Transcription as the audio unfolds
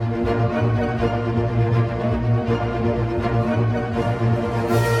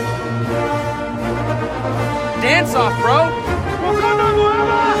pants off, bro!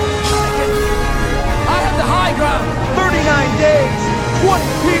 I have the high ground! 39 days, 20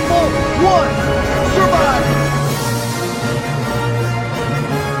 people, 1 survive.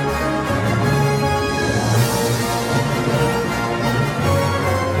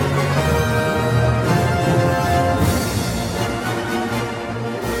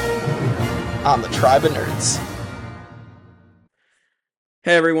 On the Tribe of Nerds.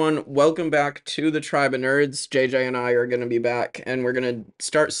 Hey everyone, welcome back to the Tribe of Nerds. JJ and I are going to be back, and we're going to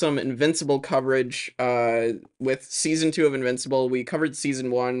start some Invincible coverage with Season 2 of Invincible. We covered Season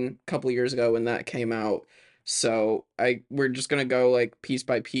 1 a couple years ago when that came out, so we're just going to go like piece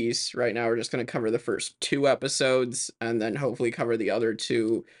by piece. Right now we're just going to cover the first 2 episodes, and then hopefully cover the other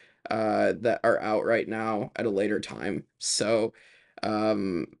 2 that are out right now at a later time. So,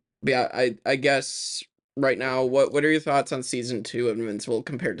 yeah, I guess... right now, what are your thoughts on Season 2 of Invincible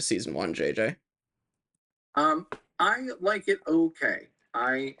compared to Season 1, JJ? I like it okay.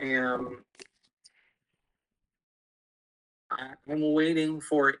 I'm waiting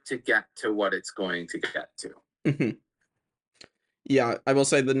for it to get to what it's going to get to. Yeah, I will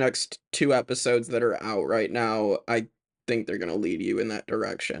say the next 2 episodes that are out right now, I think they're going to lead you in that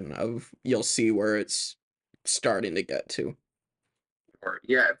direction of you'll see where it's starting to get to.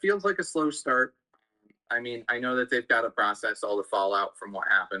 Yeah, it feels like a slow start. I mean, I know that they've got to process all the fallout from what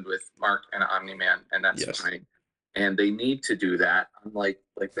happened with Mark and Omni-Man, and that's fine. And they need to do that, unlike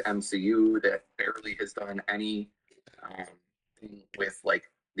like the MCU that barely has done any thing with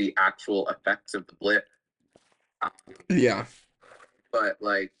like the actual effects of the blip. Yeah. But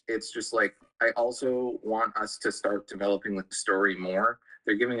like, it's just like, I also want us to start developing the story more.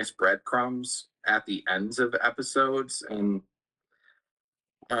 They're giving us breadcrumbs at the ends of episodes, and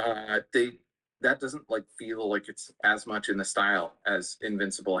that doesn't like feel like it's as much in the style as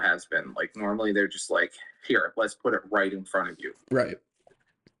Invincible has been. Like normally they're just like, here, let's put it right in front of you. Right.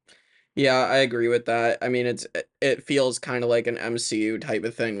 Yeah, I agree with that. I mean, it feels kind of like an MCU type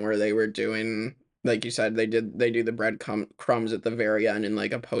of thing where they were doing, like you said, they do the breadcrumbs at the very end in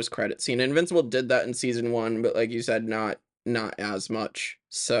like a post-credit scene. Invincible did that in Season 1, but like you said, not as much.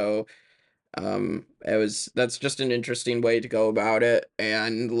 So that's just an interesting way to go about it,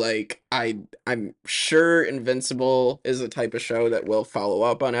 and like I'm sure Invincible is the type of show that will follow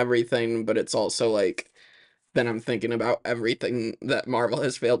up on everything, but it's also like then I'm thinking about everything that Marvel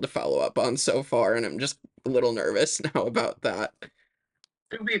has failed to follow up on so far, and I'm just a little nervous now about that.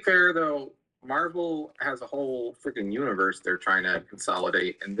 To be fair though, Marvel has a whole freaking universe they're trying to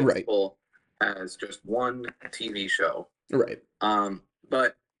consolidate. Invincible has just one TV show. Right.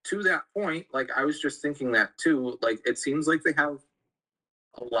 But to that point, like I was just thinking that too, like it seems like they have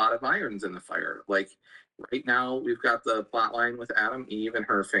a lot of irons in the fire. Like right now we've got the plot line with Adam Eve and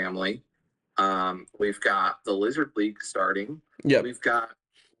her family. We've got the Lizard League starting. Yeah. We've got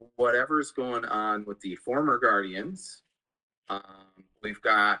whatever's going on with the former Guardians. We've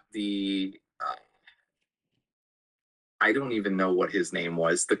got the I don't even know what his name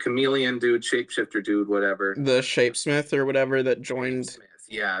was. The chameleon dude, shapeshifter dude, whatever. The Shapesmith or whatever that joined.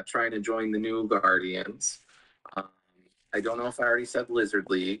 Yeah, trying to join the new Guardians. I don't know if I already said Lizard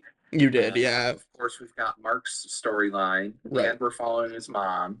League. You did, yeah. Of course, we've got Mark's storyline, and we're following his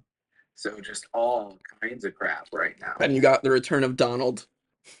mom. So just all kinds of crap right now. And you got the return of Donald.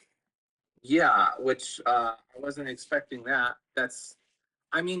 Yeah, which I wasn't expecting that. That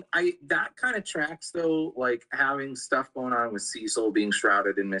kind of tracks though, like having stuff going on with Cecil being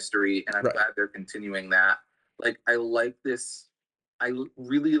shrouded in mystery, and I'm glad they're continuing that. Like, I like this. I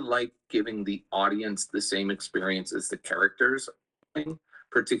really like giving the audience the same experience as the characters,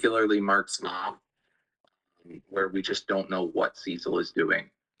 particularly Mark's mom, where we just don't know what Cecil is doing.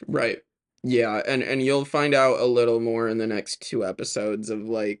 Right. Yeah, and you'll find out a little more in the next 2 episodes of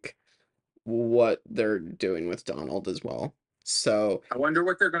like what they're doing with Donald as well. So I wonder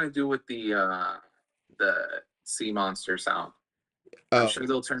what they're going to do with the sea monster sound. I'm sure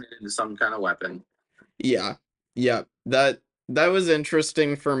they'll turn it into some kind of weapon. Yeah. That was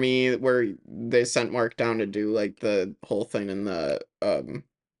interesting for me, where they sent Mark down to do like the whole thing in the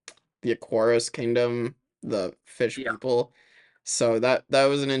Aquarius Kingdom, the fish people. So that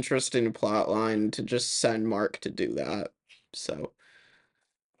was an interesting plot line to just send Mark to do that. So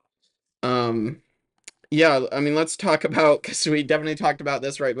yeah, I mean, let's talk about, because we definitely talked about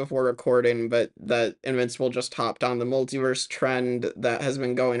this right before recording, but that Invincible just hopped on the multiverse trend that has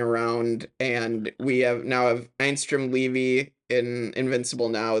been going around, and we have Einstrom Levy in Invincible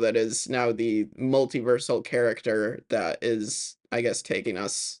now, that is now the multiversal character that is, I guess, taking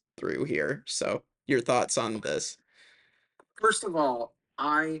us through here. So your thoughts on this? First of all,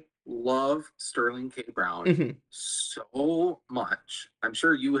 I love Sterling K. Brown Mhm. so much. I'm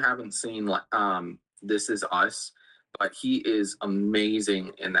sure you haven't seen This Is Us, but he is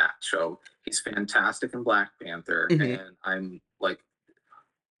amazing in that show. He's fantastic in Black Panther, Mhm. and I'm like,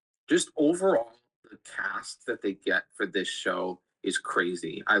 just overall, the cast that they get for this show is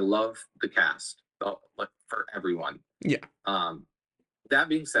crazy. I love the cast, like for everyone. Yeah. That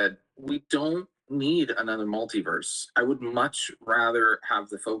being said, we don't need another multiverse. I would much rather have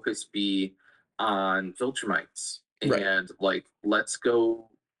the focus be on Viltrumites Right. and like let's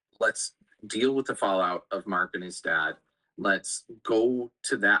deal with the fallout of Mark and his dad. Let's go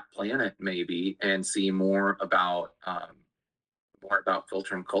to that planet maybe and see more about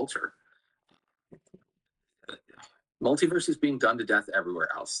Viltrum culture. Multiverse is being done to death everywhere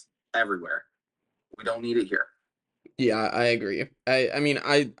else. Everywhere. We don't need it here. Yeah, I agree. I mean,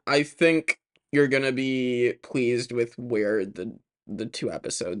 I think you're gonna be pleased with where the two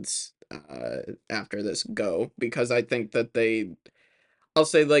episodes after this go, because I think that I'll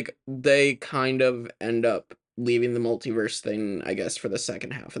say, like, they kind of end up leaving the multiverse thing, I guess, for the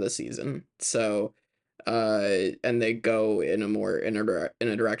second half of the season. So, and they go in a more in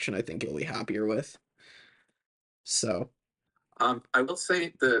a direction I think you'll be happier with. So, I will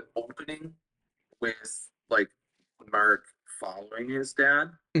say the opening with like Mark following his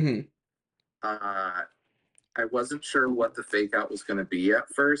dad. mhm, Uh, I wasn't sure what the fake out was going to be at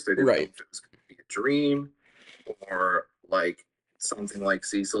first. I didn't know right. if it was going to be a dream or like something like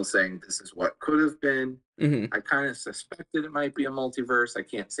Cecil saying this is what could have been. Mhm, I kind of suspected it might be a multiverse. I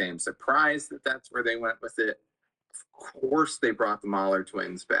can't say I'm surprised that that's where they went with it. Of course, they brought the Mahler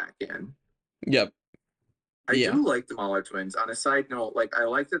twins back in. yep. I Yeah. do like the Mahler twins. On a side note, like I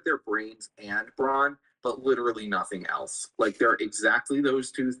like that they're brains and brawn, but literally nothing else. Like they're exactly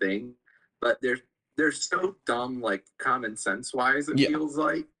those two things, but they're so dumb, like common sense wise, it Yeah. feels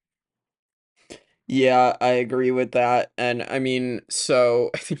like. Yeah, I agree with that. And I mean,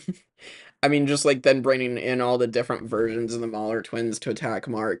 so I mean, just like then bringing in all the different versions of the Mahler twins to attack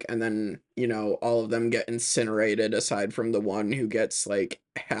Mark, and then, all of them get incinerated aside from the one who gets like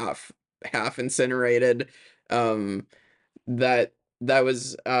half incinerated. Um, that that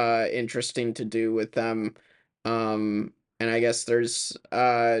was interesting to do with them. And I guess there's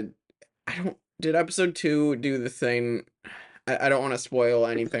I don't did episode 2 do the thing? I don't want to spoil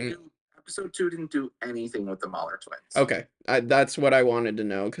anything. Episode 2 didn't do anything with the Mahler twins. Okay, that's what I wanted to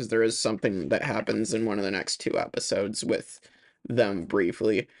know, because there is something that happens in one of the next 2 episodes with them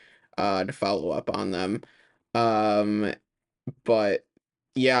briefly, to follow up on them. Um, but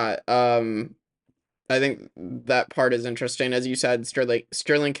yeah, I think that part is interesting. As you said,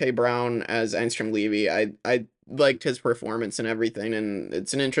 Sterling K. Brown as Einstrom Levy, I liked his performance and everything, and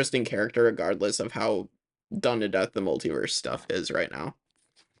it's an interesting character regardless of how done to death the multiverse stuff is right now.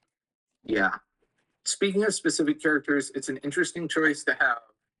 Yeah. Speaking of specific characters, it's an interesting choice to have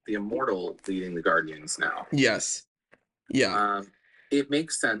the Immortal leading the Guardians now. Yes. Yeah. It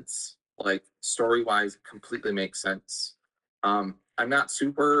makes sense. Like story wise, it completely makes sense. I'm not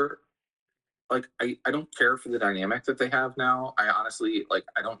super like I don't care for the dynamic that they have now. I honestly like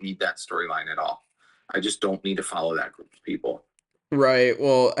I don't need that storyline at all. I just don't need to follow that group of people. Right.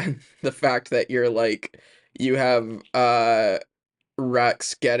 Well, the fact that you have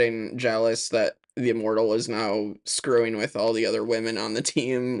Rex getting jealous that the Immortal is now screwing with all the other women on the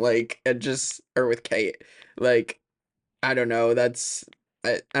team, like it just or with Kate. Like, I don't know,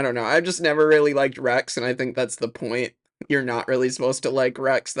 I don't know. I just never really liked Rex, and I think that's the point. You're not really supposed to like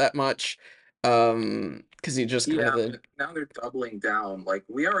Rex that much. Because he just kind of But now they're doubling down. Like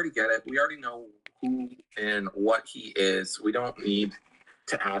we already get it. We already know who and what he is. We don't need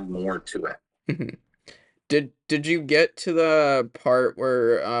to add more to it. Mhm. Did you get to the part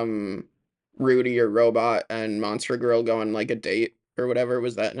where Rudy or Robot and Monster Girl go on like a date or whatever?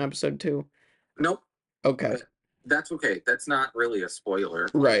 Was that in episode 2? Nope. Okay. That's okay. That's not really a spoiler.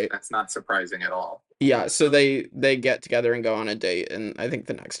 Right. That's not surprising at all. Yeah, so they get together and go on a date in I think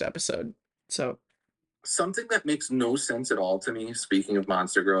the next episode. So Something that makes no sense at all to me, speaking of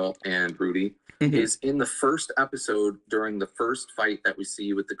Monster Girl and Rudy, mhm. is in the first episode during the first fight that we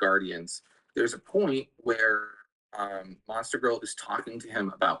see with the Guardians. There's a point where Monster Girl is talking to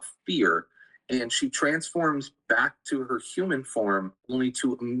him about fear, and she transforms back to her human form, only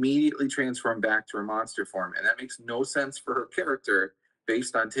to immediately transform back to her monster form, and that makes no sense for her character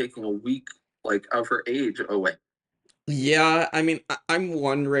based on taking a week like of her age away. Yeah, I mean, I'm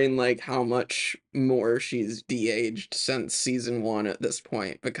wondering like how much more she's de-aged since season 1 at this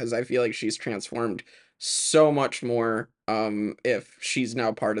point, because I feel like she's transformed so much more if she's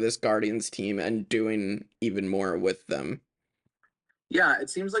now part of this Guardians team and doing even more with them. Yeah, it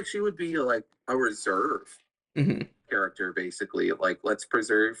seems like she would be like a reserve character, basically. Like, let's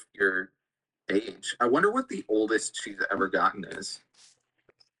preserve your age. I wonder what the oldest she's ever gotten is.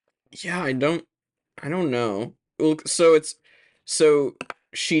 Yeah, I don't know. Well, so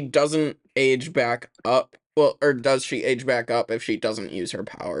she doesn't age back up. Well, or does she age back up if she doesn't use her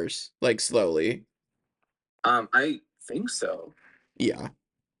powers, like slowly? I think so. Yeah,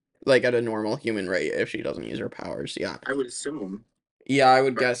 like at a normal human rate if she doesn't use her powers. Yeah. I would assume. Yeah, I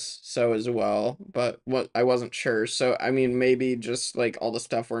would But guess so as well, but what I wasn't sure. So I mean, maybe just like all the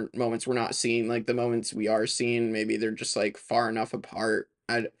stuff we're moments we're not seeing, like the moments we are seeing, maybe they're just like far enough apart.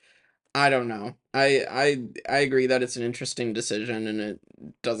 I don't know. I agree that it's an interesting decision, and it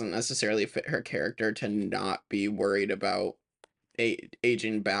doesn't necessarily fit her character to not be worried about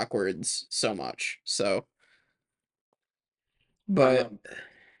aging backwards so much. So, but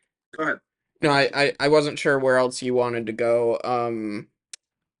go ahead. no, I wasn't sure where else you wanted to go.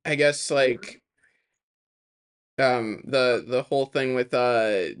 I guess like the whole thing with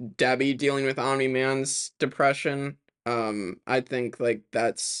Debbie dealing with Omni-Man's depression. I think like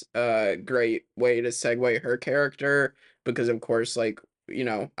that's a great way to segue her character, because of course, like, you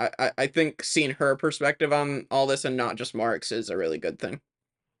know, I think seeing her perspective on all this and not just Mark's is a really good thing.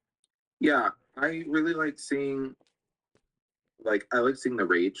 Yeah, I really like seeing I like seeing the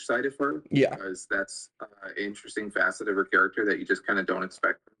rage side of her. Yeah. Because that's an interesting facet of her character that you just kind of don't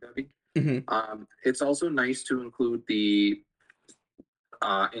expect from Debbie. It's also nice to include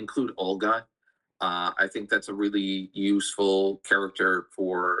Olga. I think that's a really useful character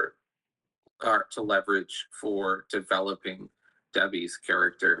for to leverage for developing Debbie's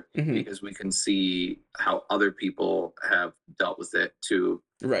character, because we can see how other people have dealt with it too.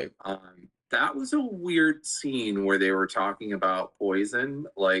 Right. That was a weird scene where they were talking about poison.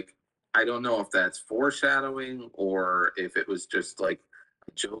 Like, I don't know if that's foreshadowing or if it was just like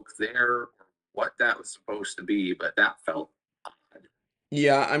a joke there, or what that was supposed to be, but that felt odd.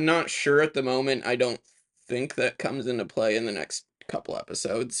 Yeah, I'm not sure at the moment. I don't think that comes into play in the next couple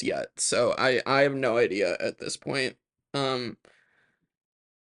episodes yet. So I have no idea at this point. Um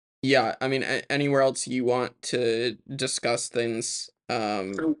yeah, I mean, anywhere else you want to discuss things?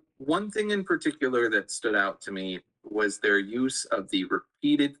 So one thing in particular that stood out to me was their use of the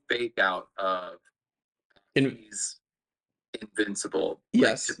repeated fake out of he's Invincible.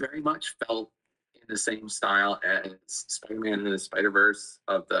 Yes. Like, it very much felt in the same style as Spider-Man and the Spider-Verse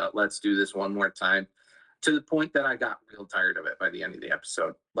of the let's do this one more time, to the point that I got real tired of it by the end of the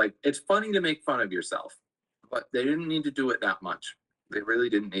episode. Like, it's funny to make fun of yourself, but they didn't need to do it that much. They really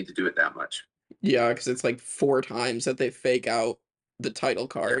didn't need to do it that much. Yeah, because it's like 4 times that they fake out the title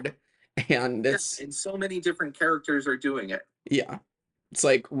card, and it's and so many different characters are doing it. Yeah. It's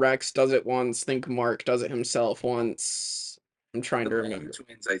like Rex does it once, think Mark does it himself once. I'm trying to remember.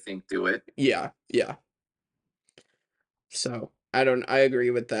 Twins, I think, do it. Yeah. So I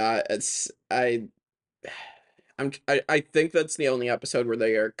agree with that. I think that's the only episode where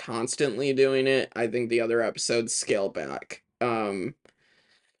they are constantly doing it. I think the other episodes scale back.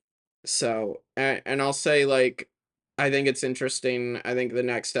 So, and I'll say, like, I think it's interesting. I think the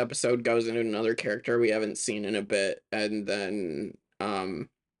next episode goes into another character we haven't seen in a bit, and then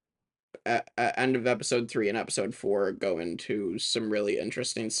at end of episode 3 and episode 4 go into some really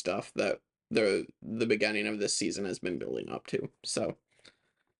interesting stuff that the beginning of this season has been building up to. So,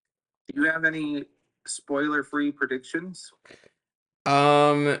 do you have any spoiler-free predictions?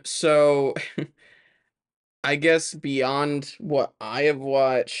 So I guess beyond what I have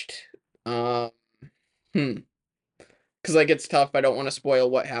watched, because like it's tough. I don't want to spoil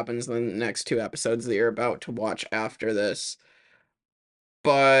what happens in the next 2 episodes that you're about to watch after this.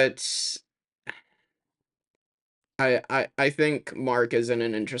 But I think Mark is in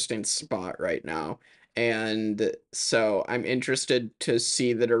an interesting spot right now. And so I'm interested to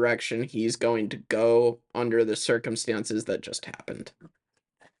see the direction he's going to go under the circumstances that just happened.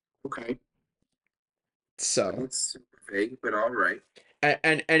 Okay. So it's super vague, but all right.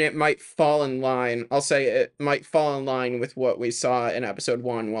 And it might fall in line. I'll say it might fall in line with what we saw in episode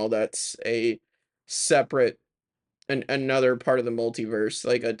 1. While that's a separate another part of the multiverse,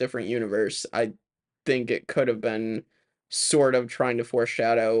 like a different universe, I think it could have been sort of trying to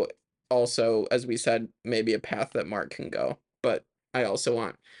foreshadow also, as we said, maybe a path that Mark can go. But I also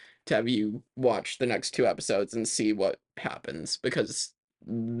want to have you watch the next 2 episodes and see what happens, because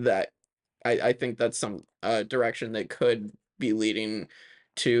that I think that's some direction they could be leading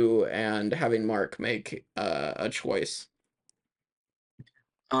to, and having Mark make a choice.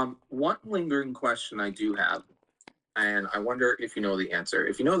 One lingering question I do have, and I wonder if you know the answer.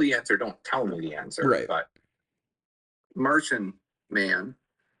 If you know the answer, don't tell me the answer. Right. But Martian Man.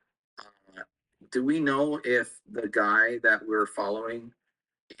 Do we know if the guy that we're following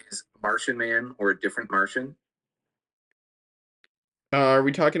is Martian Man or a different Martian? Are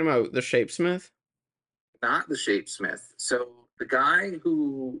we talking about the Shapesmith? Not the Shapesmith. So the guy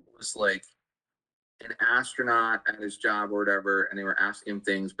who was like an astronaut at his job or whatever, and they were asking him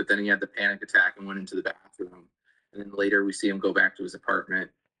things, but then he had the panic attack and went into the bathroom. And then later we see him go back to his apartment.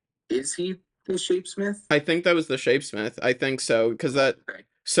 Is he the Shapesmith? I think that was the Shapesmith. I think so, because Okay.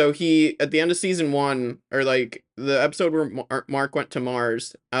 so he, at the end of season 1, or like the episode where Mark went to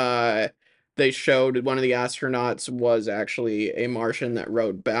Mars, they showed one of the astronauts was actually a Martian that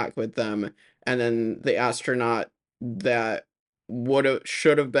rode back with them, and then the astronaut that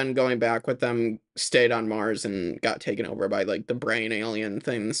should have been going back with them stayed on Mars and got taken over by like the brain alien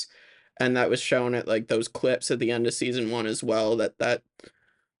things, and that was shown at like those clips at the end of season 1 as well.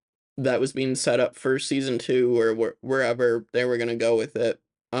 That was being set up for season 2 or wherever they were gonna go with it.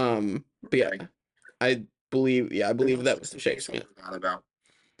 But yeah, Okay. I believe that was the Shakespeare. Forgot about.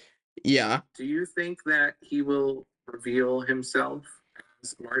 Yeah, Do you think that he will reveal himself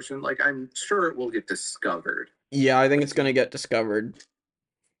as Martian? Like, I'm sure it will get discovered. yeah, I think it's gonna get discovered.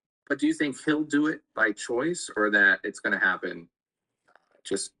 But do you think he'll do it by choice or that it's going to happen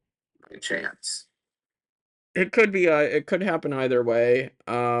just by chance? It could be it could happen either way.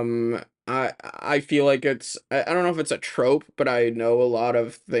 I feel like I don't know if it's a trope, but I know a lot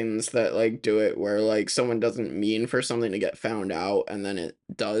of things that like do it where like someone doesn't mean for something to get found out and then it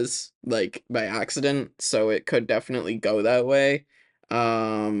does like by accident. So it could definitely go that way.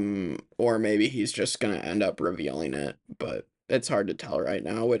 Or maybe he's just gonna end up revealing it, but it's hard to tell right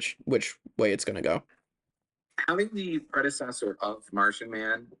now which way it's gonna go. Having the predecessor of Martian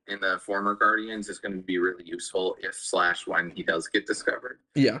Man in the former Guardians is going to be really useful if slash when he does get discovered.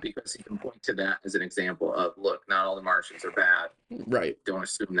 Yeah, Because he can point to that as an example of, look, not all the Martians are bad. right. Don't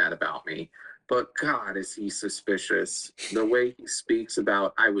assume that about me. But God, is he suspicious? The way he speaks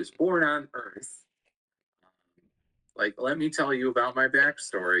about, I was born on Earth. Like, let me tell you about my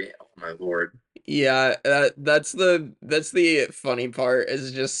backstory. Oh my Lord. Yeah, that's the funny part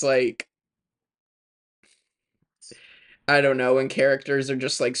is just like I don't know, when characters are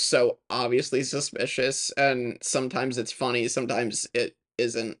just like so obviously suspicious and sometimes it's funny, sometimes it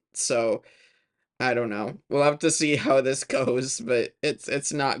isn't. So I don't know. We'll have to see how this goes, but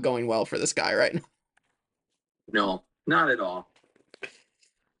it's not going well for this guy right now. No, not at all.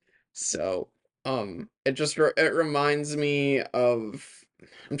 So, it reminds me of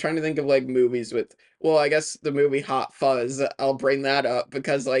I'm trying to think of like movies with well, I guess the movie Hot Fuzz, I'll bring that up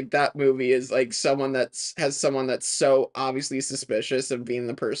because like that movie is like someone that's so obviously suspicious of being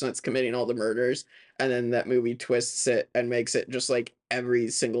the person that's committing all the murders, and then that movie twists it and makes it just like every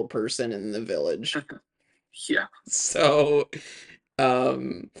single person in the village. Yeah. So,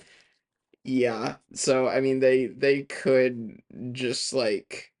 um yeah. So I mean they could just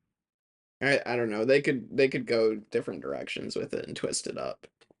like I don't know. They could go different directions with it and twist it up.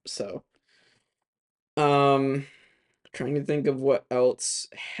 So, um, trying to think of what else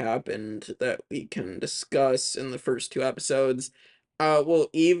happened that we can discuss in the first 2 episodes. Well,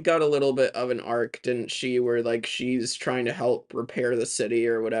 Eve got a little bit of an arc, didn't she? Where like she's trying to help repair the city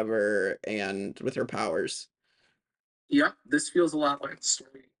or whatever, and with her powers. Yeah, this feels a lot like the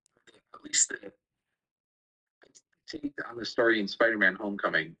story, at least the take on the story in Spider-Man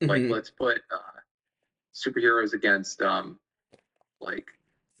Homecoming. Like, Mhm. let's put superheroes against like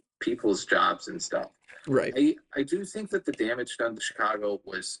people's jobs and stuff. Right. I do think that the damage done to Chicago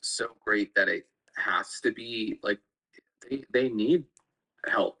was so great that it has to be like they need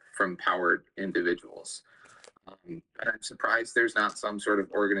help from powered individuals. And I'm surprised there's not some sort of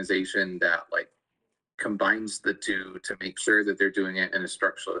organization that like combines the two to make sure that they're doing it in a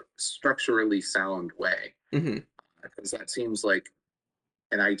structurally sound way. Hmm. Because that seems like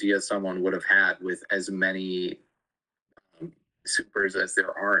an idea someone would have had with as many supers as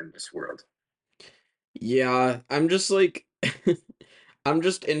there are in this world. Yeah, I'm just like I'm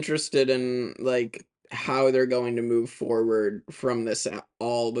just interested in like how they're going to move forward from this at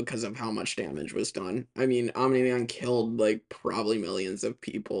all because of how much damage was done. I mean, Omni-Man killed like probably millions of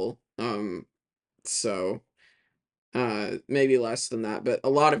people. So maybe less than that, but a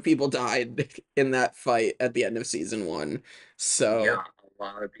lot of people died in that fight at the end of season 1. Yeah, So a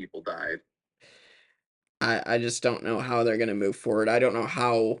lot of people died. I just don't know how they're gonna move forward. I don't know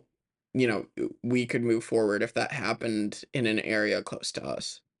how, we could move forward if that happened in an area close to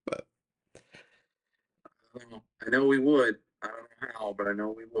us. But I know we would. I don't know how, but I know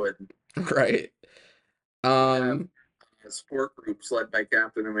we would. right. Yeah, Um sport groups led by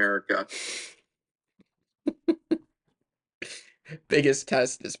Captain America. Biggest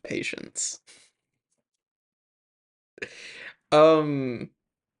test is patience. Um,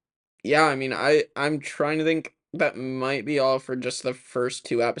 yeah, I mean, I'm trying to think that might be all for just the first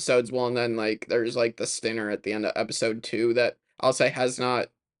two episodes. Well, and then like there's like the stinner at the end of episode 2 that I'll say has not.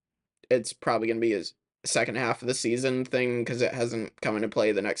 It's probably gonna be his second half of the season thing because it hasn't come into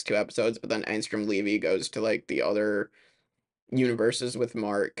play the next two episodes. But then Angstrom Levy goes to like the other universes with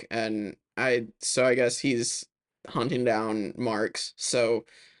Mark, and I guess he's hunting down Marks. So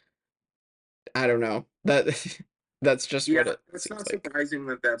I don't know that that's just what Yeah, it it's seems not like. surprising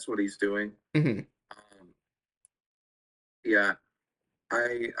that that's what he's doing. Hmm. Yeah,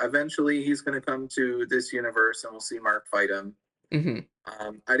 I eventually he's going to come to this universe, and we'll see Mark fight him. Hmm.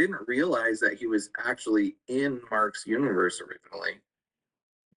 I didn't realize that he was actually in Mark's universe originally.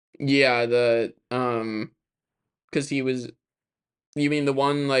 Yeah, because he was. You mean the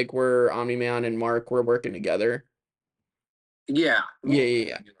one like where Omni Man and Mark were working together? Yeah, Yeah, yeah,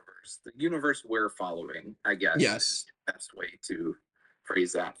 yeah. the universe we're following, I guess, is Yes. the best way to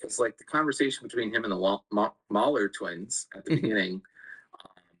phrase that. It's like the conversation between him and the Mahler twins at the Mhm. beginning.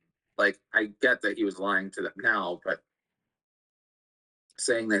 Um, like, I get that he was lying to them now, but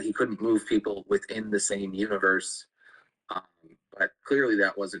saying that he couldn't move people within the same universe. Um, but clearly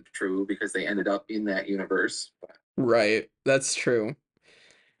that wasn't true because they ended up in that universe. But Right. That's true.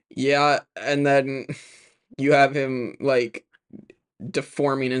 Yeah, and then you have him like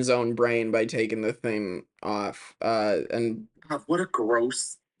deforming his own brain by taking the thing off. And God, what a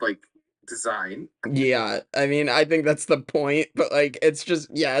gross like design. yeah, I mean, I think that's the point, but like it's just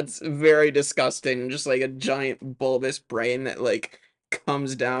yeah, it's very disgusting, just like a giant bulbous brain that like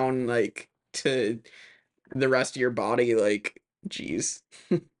comes down like to the rest of your body like jeez.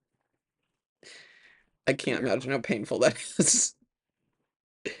 I can't Yeah. imagine how painful that is.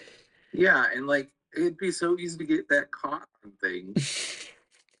 Yeah, and like it'd be so easy to get that caught on things.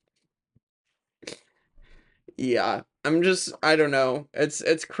 Yeah. I don't know.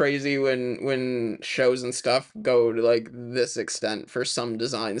 It's crazy when shows and stuff go to like this extent for some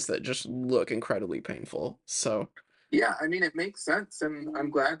designs that just look incredibly painful. So, Yeah, I mean it makes sense, and I'm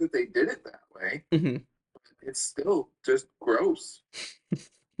glad that they did it that way. mhm. It's still just gross.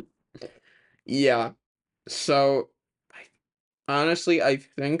 Yeah. So, honestly, I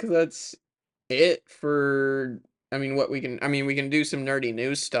think that's it for I mean we can do some nerdy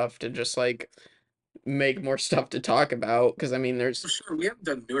news stuff to just like make more stuff to talk about because I mean For there's sure, we haven't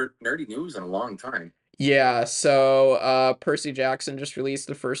done nerdy news in a long time. yeah, so Percy Jackson just released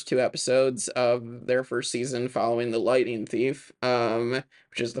the first two episodes of their first season following The Lightning Thief,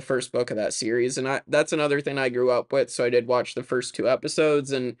 which is the first book of that series. And that's another thing I grew up with, so I did watch the first two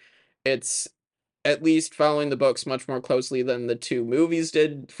episodes, and it's at least following the books much more closely than the two movies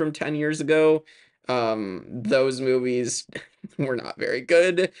did from 10 years ago. Those movies were not very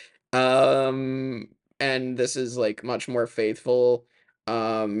good. Um, and this is like much more faithful.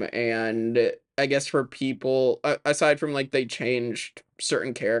 And I guess for people, aside from like they changed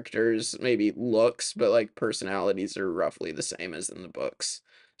certain characters, maybe looks, but like personalities are roughly the same as in the books.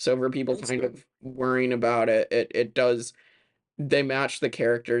 So for people That's kind good. of worrying about it, it does they match the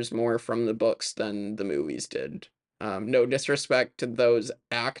characters more from the books than the movies did. No disrespect to those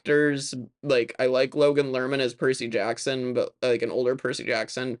actors. Like I like Logan Lerman as Percy Jackson, but like an older Percy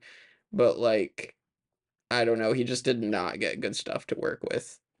Jackson, but like I don't know, he just did not get good stuff to work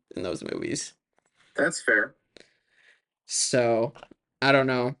with in those movies. That's fair. So I don't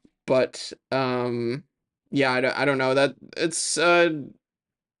know, but yeah, I don't know that it's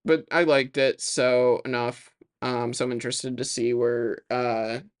but I liked it so enough. So I'm interested to see where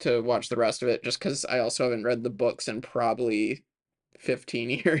to watch the rest of it just because I also haven't read the books in probably 15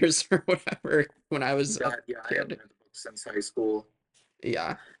 years or whatever when I was a God, yeah, I haven't kid. read the book since high school.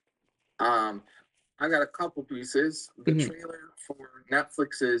 Yeah. Um, I got a couple pieces. The Mhm. trailer for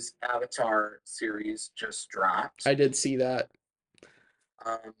Netflix's Avatar series just dropped. I did see that.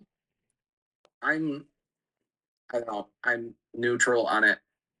 Um, I'm I don't know, I'm neutral on it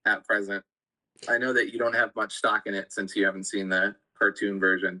at present. I know that you don't have much stock in it since you haven't seen the cartoon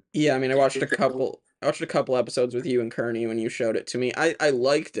version. Yeah, I mean, Do you think that you'll I watched a couple episodes with you and Kearney when you showed it to me. I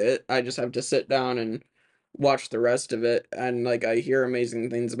liked it. I just have to sit down and watch the rest of it, and like I hear amazing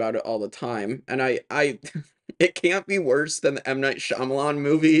things about it all the time. And I it can't be worse than the M. Night Shyamalan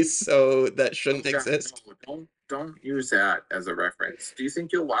movies, so that Oh shouldn't God, exist. no, don't use that as a reference. Do you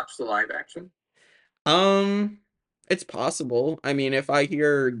think you'll watch the live action? Um, it's possible. I mean, if I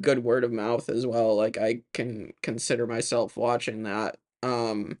hear good word of mouth as well, like I can consider myself watching that.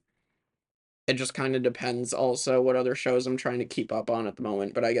 It just kind of depends also what other shows I'm trying to keep up on at the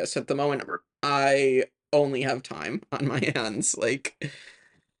moment. But I guess at the moment, Whatever. I only have time on my hands. Like,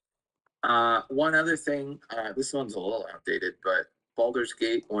 one other thing, this one's a little outdated, but Baldur's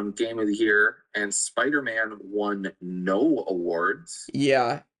Gate won Game of the Year, and Spider-Man won no awards.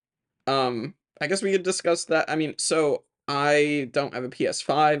 yeah. I guess we could discuss that. I mean, so I don't have a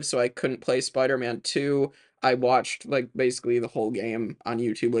PS5, so I couldn't play Spider-Man 2. I watched like basically the whole game on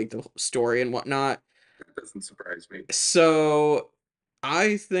YouTube, like the story and whatnot. That doesn't surprise me. So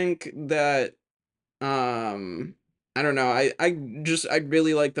I think that I don't know. I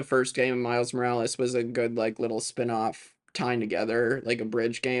really like the first game of Miles Morales was a good like little spin-off tying together like a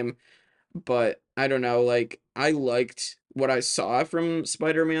bridge game, but I don't know, like I liked what I saw from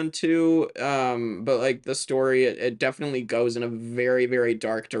Spider-Man 2, but like the story it definitely goes in a very, very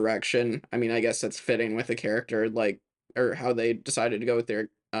dark direction. I mean, I guess that's fitting with the character, like, or how they decided to go with their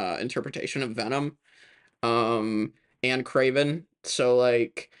interpretation of Venom, um, and Craven. So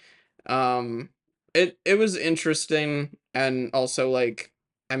like, um, it was interesting, and also like,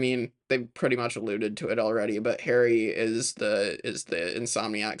 I mean, they pretty much alluded to it already, but Harry is the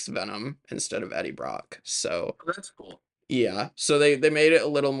Insomniac's Venom instead of Eddie Brock. So Oh, that's cool. yeah, so they made it a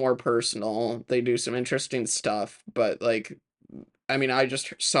little more personal. They do some interesting stuff, but like, I mean, I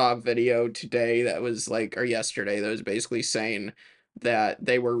just saw a video today that was like, or yesterday, that was basically saying that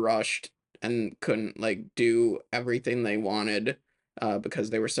they were rushed and couldn't like do everything they wanted, because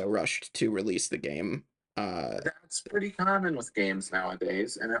they were so rushed to release the game. That's pretty common with games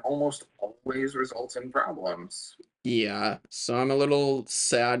nowadays, and it almost always results in problems. Yeah, so I'm a little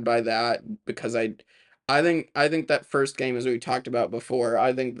sad by that because I think that first game, as we talked about before,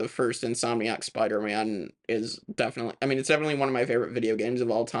 I think the first Insomniac Spider-Man is definitely, I mean, it's definitely one of my favorite video games of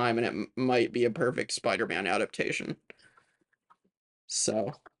all time, and it might be a perfect Spider-Man adaptation.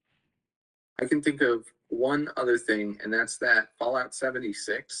 So, I can think of one other thing, and that's that Fallout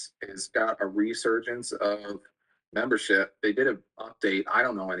 76 has got a resurgence of membership. They did an update. I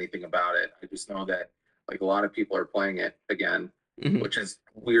don't know anything about it. I just know that like a lot of people are playing it again, mhm. which is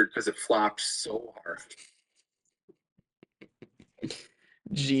weird because it flopped so hard.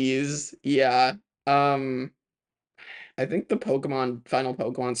 Jeez, yeah. Um, I think the final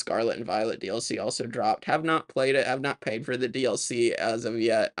Pokemon Scarlet and Violet DLC also dropped. Have not played it, have not paid for the DLC as of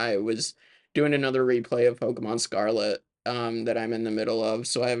yet. I was doing another replay of Pokemon Scarlet, that I'm in the middle of,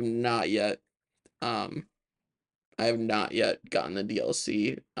 so um, I have not yet gotten the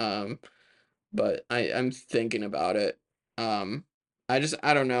DLC. But I'm thinking about it. Um, I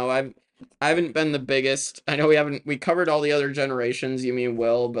don't know. I haven't been the biggest. I know we covered all the other generations, you mean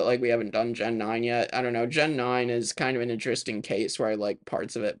Will, but like we haven't done Gen 9 yet. I don't know. Gen 9 is kind of an interesting case where I like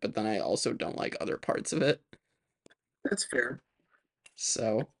parts of it, but then I also don't like other parts of it. That's fair.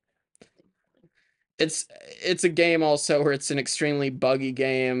 So it's a game also where it's an extremely buggy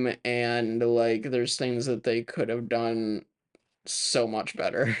game, and like there's things that they could have done so much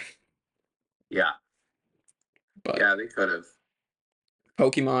better. Yeah. But Yeah, they could have.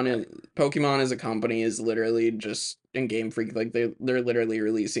 Pokemon as a company is literally just in Game Freak, like they're literally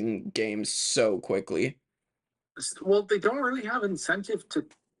releasing games so quickly. Well, they don't really have incentive to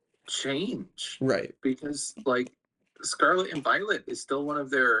change Right. because like Scarlet and Violet is still one of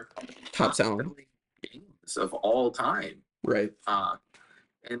their Top selling. games of all time. Right.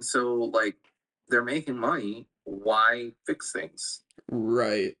 And so like they're making money. Why fix things?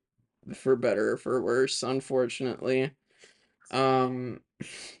 Right. For better or for worse, unfortunately. Um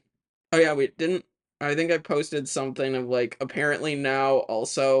oh yeah, we didn't I think I posted something of like apparently now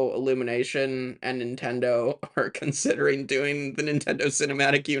also Illumination and Nintendo are considering doing the Nintendo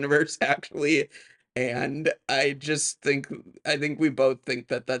Cinematic Universe actually. And I think we both think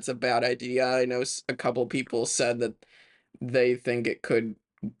that that's a bad idea. I know a couple people said that they think it could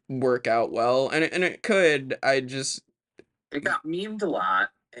work out well, and it could. It got memed a lot,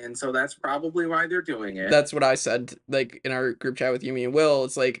 and so that's probably why they're doing it. That's what I said, like in our group chat with Yumi and Will.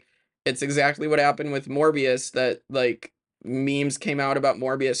 It's like it's exactly what happened with Morbius, that like memes came out about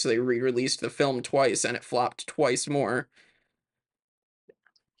Morbius, so they re-released the film twice and it flopped twice more.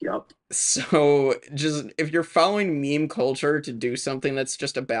 Yep. So just if you're following meme culture to do something, that's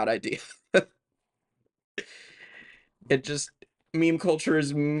just a bad idea. It just Meme culture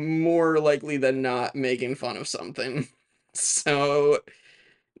is more likely than not making fun of something. So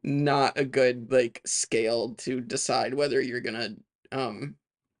not a good like scale to decide whether you're gonna um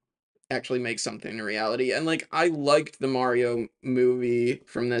actually make something a reality. And like I liked the Mario movie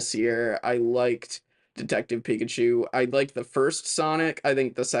from this year. I liked Detective Pikachu. I liked the first Sonic. I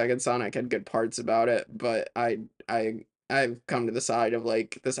think the second Sonic had good parts about it, but I've come to the side of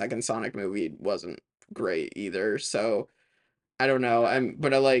like the second Sonic movie wasn't great either. So I don't know.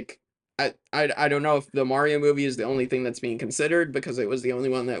 But I like I don't know if the Mario movie is the only thing that's being considered because it was the only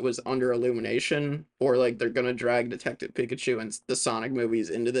one that was under Illumination, or like they're gonna drag Detective Pikachu and the Sonic movies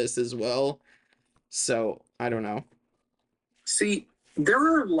into this as well. So I don't know. See, there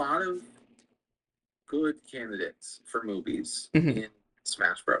are a lot of good candidates for movies Mhm. in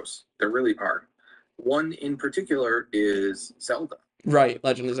Smash Bros. There really are. One in particular is Zelda. Right,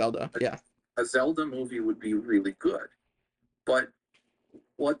 Legend of Zelda. Yeah. A Zelda movie would be really good, but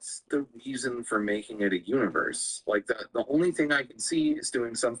what's the reason for making it a universe? Like the only thing I can see is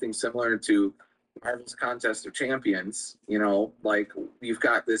doing something similar to Marvel's Contest of Champions. You know, like you've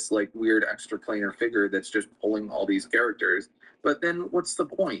got this like weird extra planar figure that's just pulling all these characters. But then what's the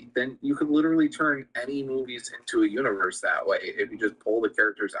point? Then you could literally turn any movies into a universe that way if you just pull the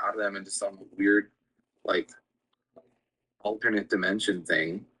characters out of them into some weird like alternate dimension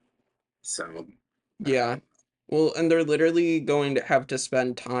thing. So Yeah. Well, and they're literally going to have to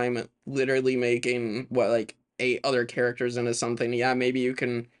spend time literally making what, like 8 other characters into something. Yeah, maybe you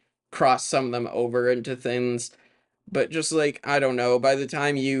can cross some of them over into things, but just like I don't know, by the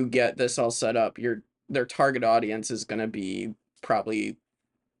time you get this all set up, their target audience is gonna be probably,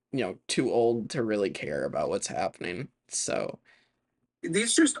 too old to really care about what's happening. So,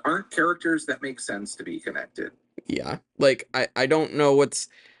 these just aren't characters that make sense to be connected. yeah. Like I don't know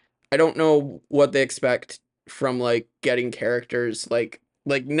what they expect from like getting characters like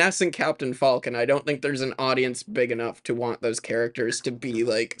Ness and Captain Falcon. I don't think there's an audience big enough to want those characters to be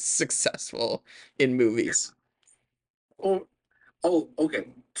like successful in movies. Oh, oh, okay.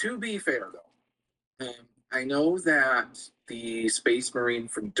 To be fair though, I know that the Space Marine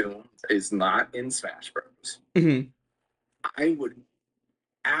from Doom is not in Smash Bros. Mhm. I would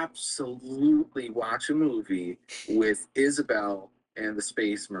absolutely watch a movie with Isabel and the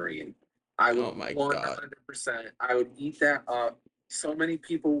Space Marine. I would Oh my god. 100%. I would eat that up. So many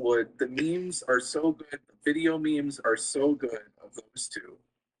people would. The memes are so good. The video memes are so good of those two.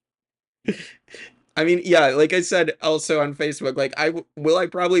 I mean, yeah, like I said also on Facebook, like I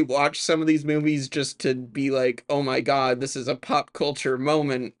probably watch some of these movies just to be like, "Oh my god, this is a pop culture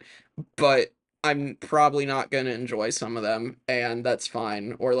moment," but I'm probably not going to enjoy some of them, and that's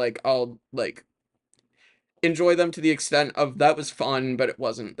fine. Or like I'll like enjoy them to the extent of that was fun, but it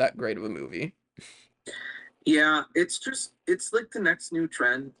wasn't that great of a movie. Yeah, it's like the next new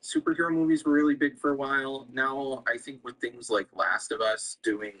trend. Superhero movies were really big for a while. Now I think with things like Last of Us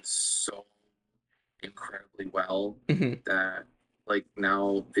doing so incredibly well Mhm. that like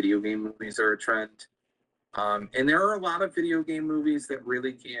now video game movies are a trend. And there are a lot of video game movies that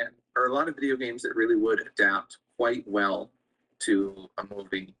really can, or a lot of video games that really would adapt quite well to a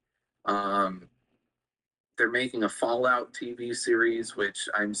movie. Um, they're making a Fallout TV series, which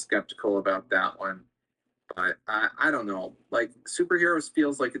I'm skeptical about that one. But I don't know. Like superheroes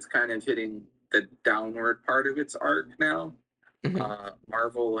feels like it's kind of hitting the downward part of its arc now. Mhm.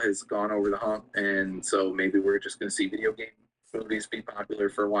 Marvel has gone over the hump, and so maybe we're just going to see video game movies be popular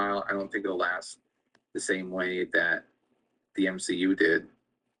for a while. I don't think it'll last the same way that the MCU did.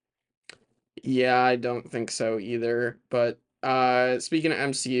 Yeah, I don't think so either. But speaking of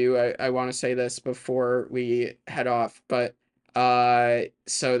MCU, I want to say this before we head off, but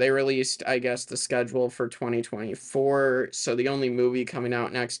so they released, I guess, the schedule for 2024. So the only movie coming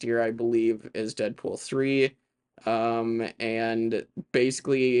out next year, I believe, is Deadpool 3. And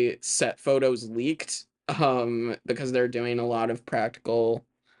basically set photos leaked because they're doing a lot of practical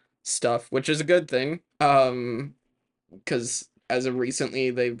stuff, which is a good thing. Because as of recently,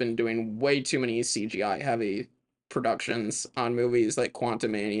 they've been doing way too many CGI heavy productions on movies like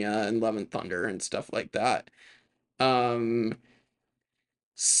Quantumania and Love and Thunder and stuff like that. Um,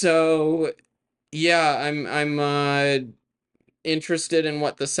 so yeah, I'm interested in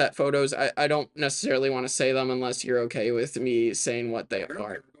what the set photos. I don't necessarily want to say them unless you're okay with me saying what they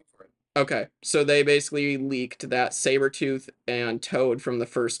are. Okay, so they basically leaked that Sabretooth and Toad from the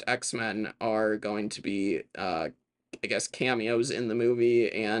first X-Men are going to be, I guess, cameos in the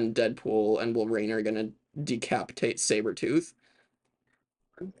movie, and Deadpool and Wolverine are going to decapitate Sabretooth.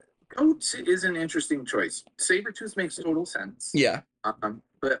 Toad is an interesting choice. Sabretooth makes total sense. Yeah.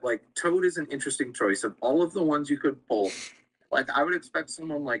 But like Toad is an interesting choice of all of the ones you could pull. Like I would expect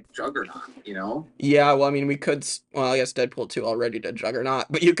someone like Juggernaut, you know? Yeah, well, I mean, well, I guess Deadpool 2 already did Juggernaut,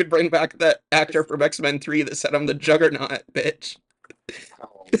 but you could bring back that actor from X-Men 3 that said I'm the Juggernaut, bitch.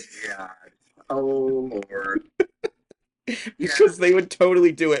 Oh yeah. Oh Lord. Yeah, Because they would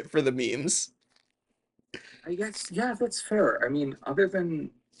totally do it for the memes. I guess yeah, that's fair. I mean, other than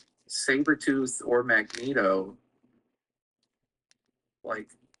Sabretooth or Magneto, like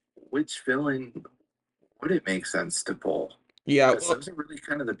which villain would it make sense to pull? Yeah, Because those are really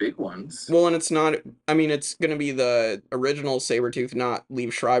kind of the big ones. well, and it's not. I mean, it's gonna be the original Sabretooth, not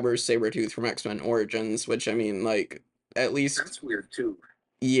Liev Schreiber's Sabretooth from X-Men Origins, which I mean, like, at least That's weird too.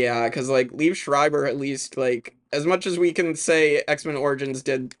 yeah, because like Liev Schreiber, at least like as much as we can say X-Men Origins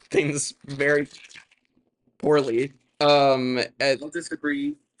did things very poorly, I'll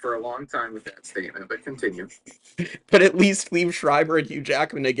disagree for a long time with that statement, but continue. but at least Liev Schreiber and Hugh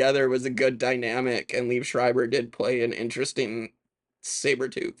Jackman together was a good dynamic, and Liev Schreiber did play an interesting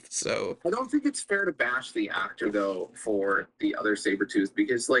Sabretooth. So I don't think it's fair to bash the actor though for the other Sabretooth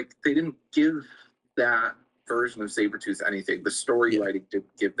because like they didn't give that version of Sabretooth anything. The story Yeah. writing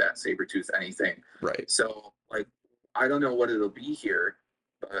didn't give that Sabretooth anything. right. So like I don't know what it'll be here,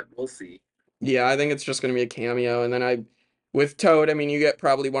 but we'll see. Yeah, I think it's just gonna be a cameo, and then with Toad, I mean, you get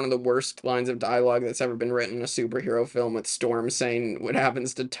probably one of the worst lines of dialogue that's ever been written in a superhero film with Storm saying what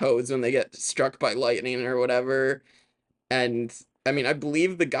happens to Toads when they get struck by lightning or whatever. And I mean, I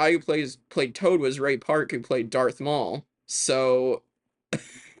believe the guy who played Toad was Ray Park, who played Darth Maul. So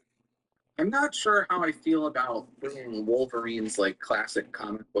I'm not sure how I feel about bringing Wolverine's like classic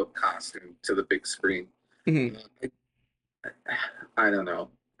comic book costume to the big screen. mhm, I don't know.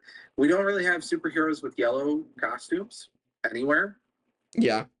 We don't really have superheroes with yellow costumes anywhere,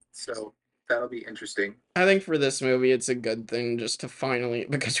 yeah, so that'll be interesting. I think for this movie, it's a good thing just to finally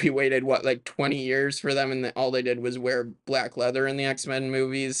because we waited what like 20 years for them, and all they did was wear black leather in the X-Men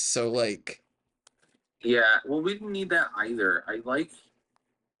movies. So like, Yeah, well, we didn't need that either.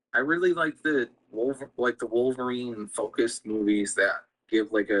 I really like the Wolverine focused movies that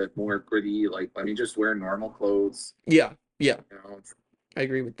give like a more gritty, like let me just wear normal clothes. yeah, yeah. You know, I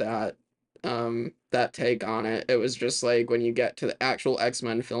agree with that. That take on it. It was just like when you get to the actual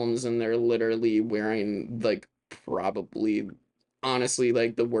X-Men films and they're literally wearing like probably honestly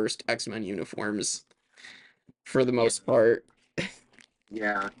like the worst X-Men uniforms for the yeah, most part.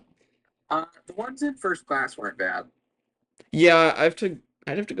 yeah. The ones in First Class weren't bad. Yeah,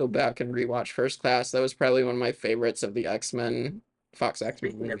 I'd have to go back and rewatch First Class. That was probably one of my favorites of the X-Men Fox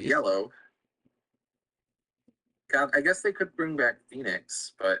X-Men Speaking of movies. yellow, God, I guess they could bring back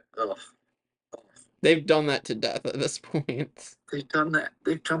Phoenix, but ugh. They've done that to death at this point. They've done that.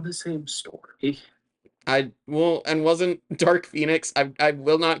 They've done the same story. And wasn't Dark Phoenix, I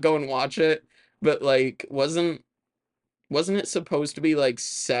will not go and watch it, but like wasn't it supposed to be like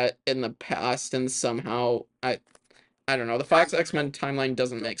set in the past and somehow I don't know, the Fox X-Men timeline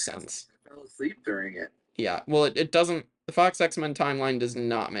doesn't make sense. I fell asleep during it. Yeah, well it doesn't, the Fox X-Men timeline does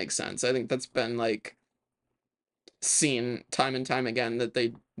not make sense. I think that's been like seen time and time again that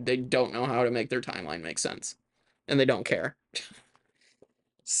they don't know how to make their timeline make sense. And they don't care.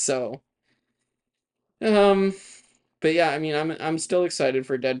 So but yeah, I mean, I'm still excited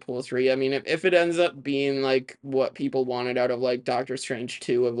for Deadpool 3. I mean, if it ends up being like what people wanted out of like Doctor Strange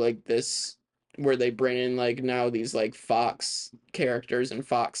 2 of like this where they bring in like now these like Fox characters and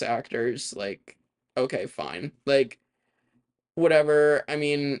Fox actors, like okay, fine. Like whatever. I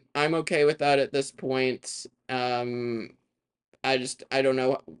mean, I'm okay with that at this point. I don't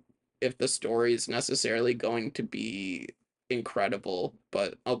know if the story is necessarily going to be incredible,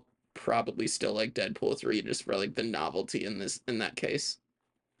 but I'll probably still like Deadpool 3 just for like the novelty in that case.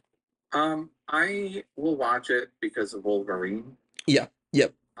 I will watch it because of Wolverine. Yeah.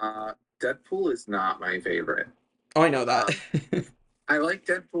 Yep. Deadpool is not my favorite. Oh, I know that. I like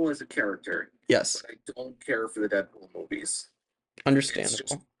Deadpool as a character, Yes. but I don't care for the Deadpool movies.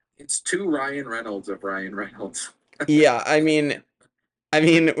 Understandable. It's too Ryan Reynolds of Ryan Reynolds. Yeah, I mean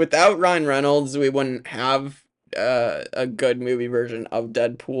without Ryan Reynolds, we wouldn't have a good movie version of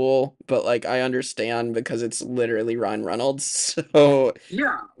Deadpool, but like I understand because it's literally Ryan Reynolds. So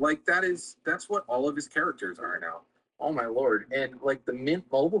Yeah, like that's what all of his characters are now. Oh my lord. And like the Mint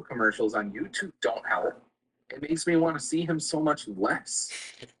Mobile commercials on YouTube don't help. It makes me want to see him so much less.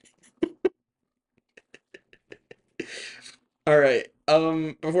 all right.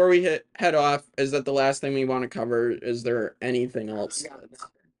 Before we head off, is that the last thing we want to cover? Is there anything else?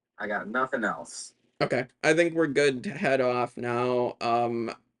 I got nothing else. Okay. I think we're good to head off now.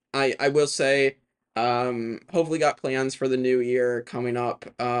 I will say, hopefully got plans for the new year coming up.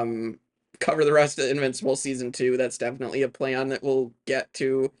 Cover the rest of Invincible season 2. That's definitely a plan that we'll get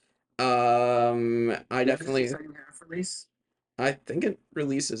to. I definitely Second half release. I think it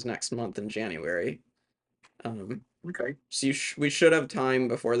releases next month in January. Okay. So we should have time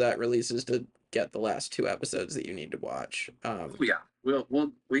before that releases to get the last 2 episodes that you need to watch. Yeah,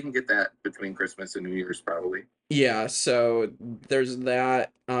 we can get that between Christmas and New Year's probably. Yeah, so there's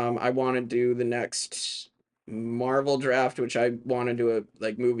that. I want to do the next Marvel draft, which I want to do a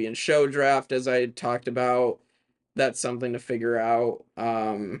like movie and show draft as I talked about. that's something to figure out,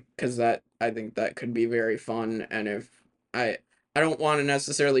 because I think that could be very fun. And if I I don't want to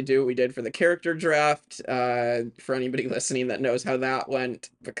necessarily do what we did for the character draft, for anybody listening that knows how that went,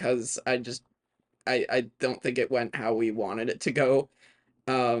 because I don't think it went how we wanted it to go.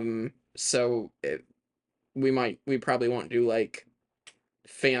 So we probably won't do like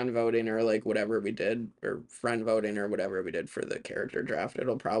fan voting or like whatever we did, or friend voting or whatever we did for the character draft.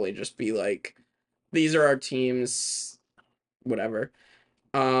 It'll probably just be like, these are our teams, whatever.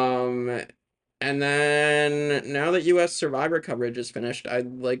 Um, and then now that US Survivor coverage is finished,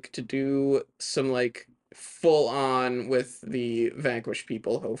 I'd like to do some like full on with the Vanquished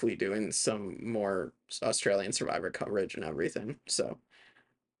people, hopefully doing some more Australian Survivor coverage and everything. So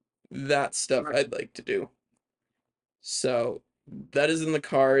that stuff I'd like to do. So that is in the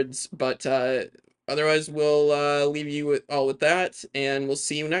cards, but otherwise we'll leave you with that, and we'll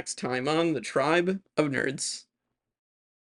see you next time on the Tribe of Nerds.